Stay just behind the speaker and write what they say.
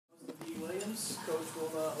Williams, coach,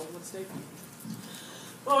 will open with statement.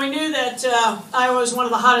 Well, we knew that Iowa was one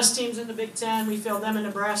of the hottest teams in the Big Ten. We feel them and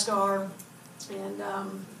Nebraska are. And,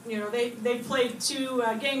 they played 2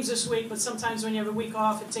 games this week, but sometimes when you have a week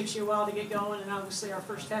off, it takes you a while to get going. And obviously our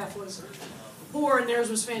first half was poor, and theirs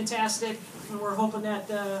was fantastic. And we're hoping that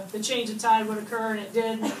the change of tide would occur, and it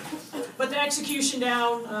did. But the execution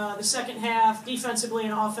down, the second half, defensively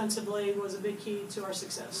and offensively, was a big key to our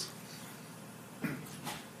success.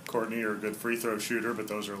 Courtney, you're a good free throw shooter, but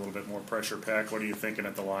those are a little bit more pressure packed. What are you thinking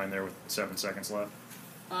at the line there with 7 seconds left?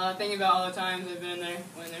 Thinking about all the times I've been there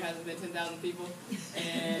when there hasn't been 10,000 people,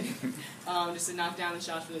 and just to knock down the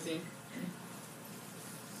shots for the team.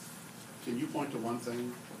 Can you point to one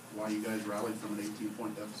thing why you guys rallied from an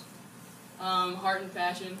 18-point deficit? Heart and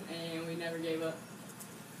passion, and we never gave up.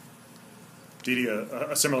 Dee Dee,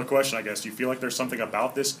 a similar question, I guess. Do you feel like there's something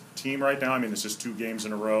about this team right now? I mean, this is 2 games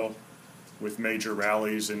in a row with major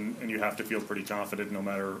rallies, and you have to feel pretty confident no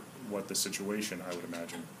matter what the situation, I would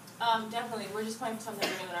imagine. Definitely. We're just playing for something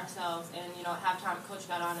bigger than ourselves. And, at halftime, Coach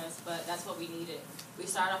got on us, but that's what we needed. We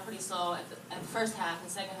started off pretty slow at the first half. In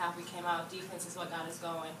the second half, we came out. Defense is what got us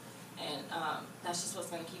going. And that's just what's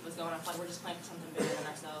going to keep us going. I feel like we're just playing for something bigger than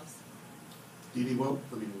ourselves. Dee Dee,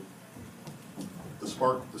 the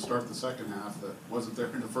spark to start the second half that wasn't there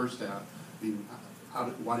in the first half,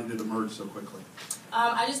 why did it emerge so quickly?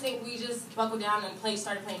 I just think we just buckled down and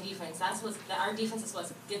started playing defense. Our defense is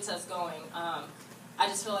what gets us going. I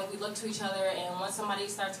just feel like we look to each other, and once somebody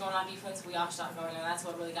starts going on defense, we all start going, and that's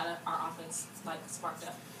what really got our offense sparked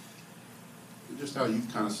up. Just how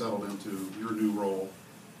you've kind of settled into your new role,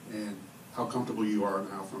 and how comfortable you are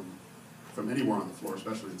now from anywhere on the floor,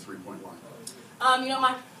 especially the three-point line.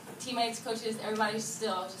 My teammates, coaches, everybody's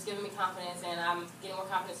still just giving me confidence, and I'm getting more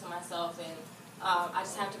confidence in myself, and I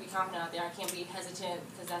just have to be confident out there. I can't be hesitant,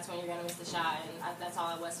 because that's when you're going to miss the shot, and that's all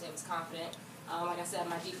I was today, was confident. Like I said,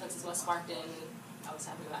 my defense is what sparked it, and I was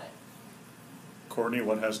happy about it. Courtney,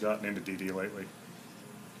 what has gotten into Dee Dee lately?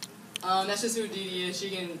 That's just who Dee Dee is.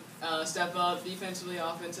 She can step up defensively,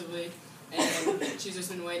 offensively, and she's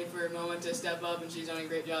just been waiting for a moment to step up, and she's done a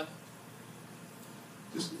great job.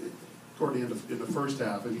 Just, Courtney, in the first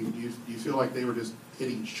half, do you feel like they were just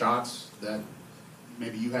hitting shots that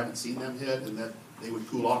maybe you haven't seen them hit, and that they would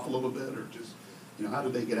cool off a little bit, or just, how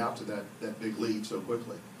did they get out to that big lead so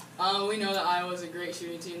quickly? We know that Iowa's a great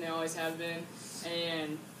shooting team. They always have been,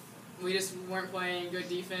 and we just weren't playing good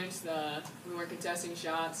defense. We weren't contesting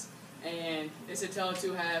shots, and it's a tale of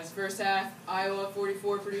 2 halves. First half, Iowa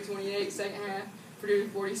 44, Purdue 28. Second half, Purdue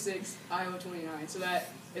 46, Iowa 29. So that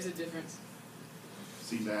is a difference. I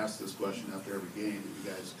seem to ask this question after every game, and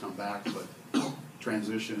you guys come back, but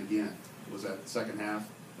transition again. Was that second half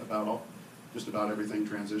just about everything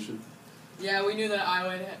transition? Yeah, we knew that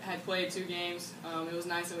Iowa had played 2 games. It was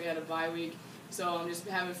nice that we had a bye week, so I'm just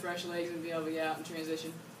having fresh legs and be able to get out and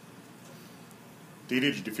transition. Dee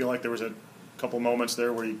Dee, did you feel like there was a couple moments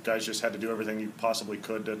there where you guys just had to do everything you possibly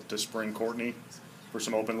could to spring Courtney for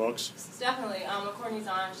some open looks? Definitely. When Courtney's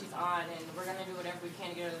on, she's on, and we're going to do whatever we can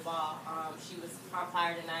to get her the ball. She was on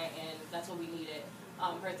fire tonight, and that's what we needed.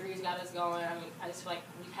 Her threes got us going. I just feel like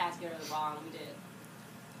we had to get her the ball, and we did.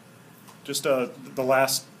 Just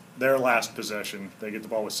their last possession, they get the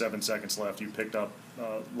ball with 7 seconds left. You picked up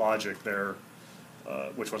logic there,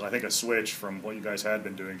 which was, I think, a switch from what you guys had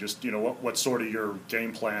been doing. Just, what's sort of your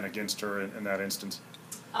game plan against her in that instance?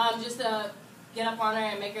 Just to get up on her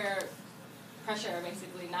and make her pressure,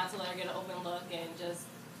 basically, not to let her get an open look, and just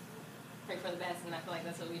pray for the best. And I feel like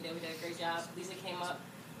that's what we did. We did a great job. Lisa came up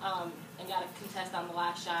and got a contest on the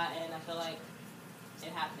last shot, and I feel like it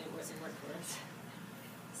happened. It worked for us.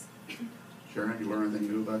 Sharon, you learn anything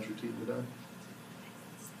new about your team today?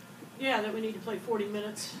 Yeah, that we need to play 40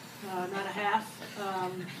 minutes, not a half.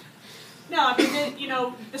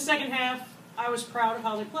 The second half, I was proud of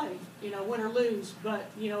how they played, win or lose. But,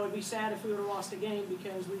 it'd be sad if we would have lost a game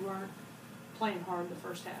because we weren't playing hard the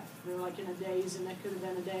first half. We were in a daze, and that could have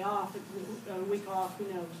been a day off, a week off, who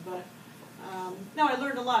knows. But, I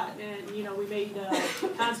learned a lot. And, we made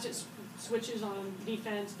constant switches on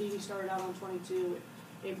defense. Dee Dee started out on 22.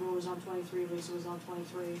 April was on 23, Lisa was on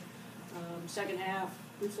 23. Second half,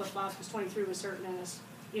 we flip-flopped because 23 was certain us.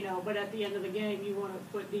 But at the end of the game, you want to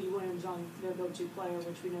put Dee Dee Williams on their go-to player,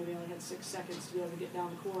 which we know they only had 6 seconds to be able to get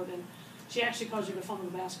down the court. And she actually caused you to fumble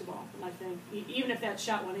the basketball. And I think even if that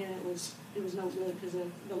shot went in, it was no good because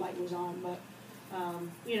the light was on. But,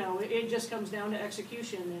 it just comes down to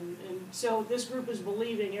execution. And so this group is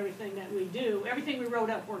believing everything that we do. Everything we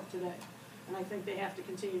wrote up worked today. And I think they have to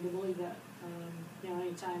continue to believe that.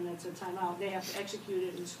 Anytime that's a timeout, they have to execute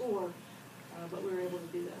it and score, but we were able to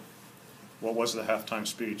do that. What was the halftime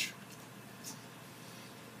speech?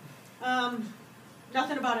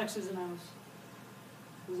 Nothing about X's and O's.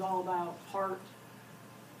 It was all about heart,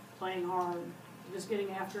 playing hard, just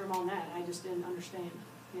getting after him on that. I just didn't understand,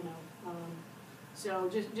 you know. So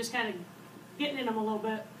just kind of getting in him a little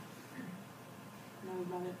bit. That was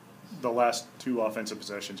about it. The last two offensive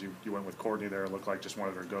possessions, you went with Courtney there. It looked like just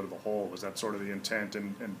wanted her to go to the hole. Was that sort of the intent,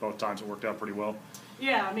 and both times it worked out pretty well?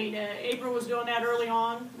 Yeah, I mean, April was doing that early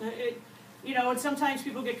on. You know, and sometimes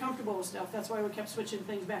people get comfortable with stuff. That's why we kept switching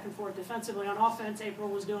things back and forth defensively. On offense, April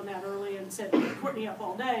was doing that early and set Courtney up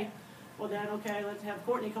all day. Well, then, okay, let's have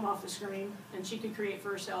Courtney come off the screen, and she could create for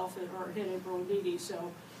herself or hit April and Dee Dee.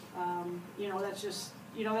 So, you know, that's just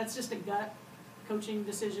a gut coaching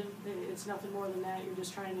decision. It's nothing more than that. You're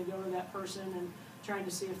just trying to go to that person and trying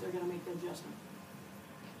to see if they're going to make the adjustment.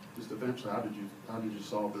 Just eventually, how did you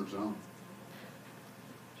solve their zone?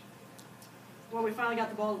 Well, we finally got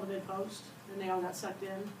the ball to the mid-post, and they all got sucked in,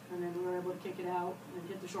 and then we were able to kick it out and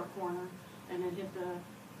hit the short corner, and then hit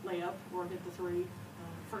the layup or hit the three.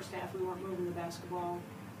 First half, we weren't moving the basketball.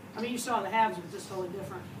 I mean, you saw the halves were just totally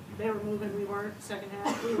different. They were moving, we weren't. Second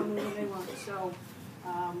half, we were moving, they weren't. So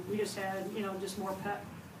we just had, you know, just more pep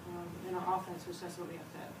in our offense, which that's what we have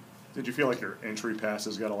to have. Did you feel like your entry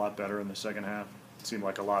passes got a lot better in the second half? It seemed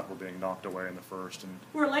like a lot were being knocked away in the first. And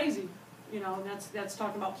we're lazy. You know, and that's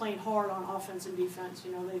talking about playing hard on offense and defense.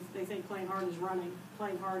 You know, they think playing hard is running.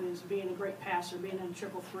 Playing hard is being a great passer, being in a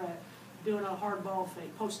triple threat, doing a hard ball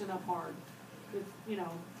fake, posting up hard. You know,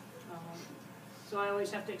 so I always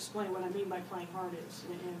have to explain what I mean by playing hard is.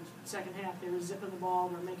 In second half, they were zipping the ball,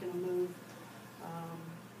 they're making a move.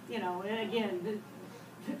 You know, and again,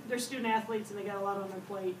 they're student athletes and they got a lot on their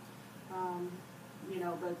plate. You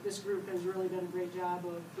know, but this group has really done a great job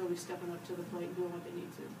of really stepping up to the plate and doing what they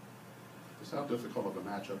need to. Just how difficult of a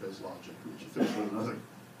matchup is Logic? I mean, she finished with another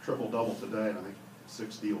triple-double today, and I think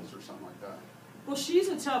 6 steals or something like that. Well, she's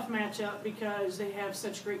a tough matchup because they have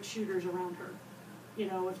such great shooters around her. You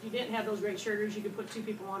know, if you didn't have those great shooters, you could put 2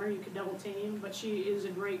 people on her, you could double team, but she is a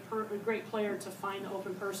great player to find the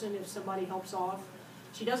open person if somebody helps off.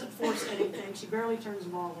 She doesn't force anything. She barely turns the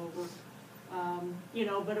ball over. You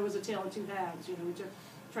know, but it was a tale of two halves. You know, we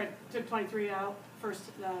took 23 out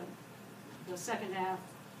the second half.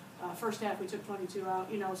 First half we took 22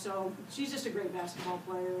 out. You know, so she's just a great basketball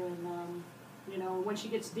player, and you know, when she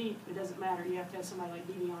gets deep, it doesn't matter. You have to have somebody like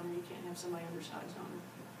Dee Dee on her. You can't have somebody undersized on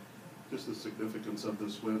her. Just the significance of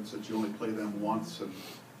this win, since you only play them once, and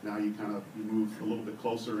now you move a little bit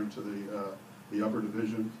closer into the upper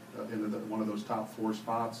division, into one of those top 4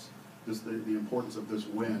 spots. Just the importance of this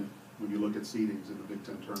win when you look at seedings in the Big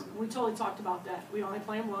Ten tournament. We totally talked about that. We only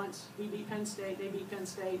play them once. We beat Penn State. They beat Penn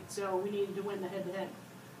State. So we needed to win the head-to-head.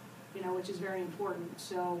 You know, which is very important.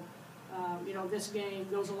 So, you know, this game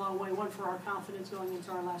goes a long way. 1, for our confidence going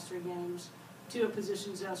into our last 3 games. 2, it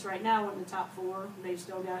positions us right now in the top 4. They've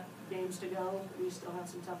still got games to go. We still have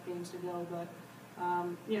some tough games to go. But,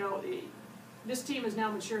 you know, this team is now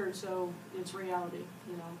matured, so it's reality.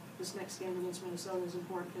 You know, this next game against Minnesota is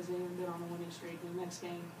important because they haven't been on a winning streak in the next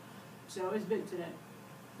game. So it's big today.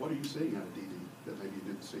 What are you seeing out of Dee Dee that maybe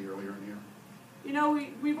you didn't see earlier in the year? You know,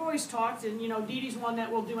 we've always talked, and, you know, Dee Dee's one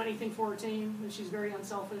that will do anything for her team, and she's very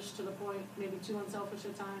unselfish to the point, maybe too unselfish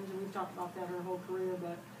at times, and we've talked about that her whole career.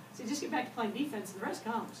 But, see, just get back to playing defense, and the rest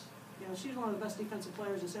comes. You know, she's one of the best defensive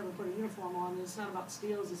players that's ever put a uniform on. It's not about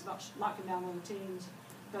steals, it's about locking down other teams,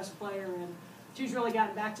 best player, and she's really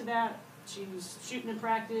gotten back to that. She's shooting in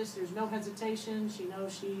practice, there's no hesitation. She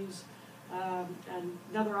knows she's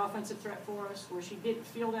another offensive threat for us, where she didn't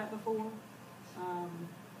feel that before.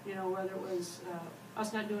 You know, whether it was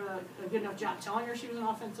us not doing a good enough job telling her she was an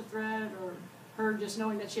offensive threat, or her just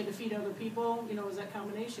knowing that she had to feed other people, you know, it was that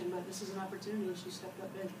combination. But this is an opportunity, and she stepped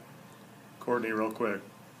up big. Courtney, real quick,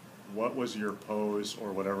 what was your pose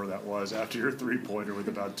or whatever that was after your 3-pointer with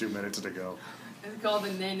about 2 minutes to go? It's called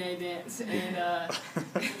the Nene dance, and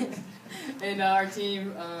and our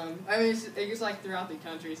team. I mean, it was like throughout the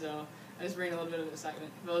country, so I just bring a little bit of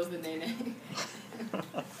excitement. But it was the Nene.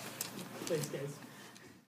 Thanks, guys.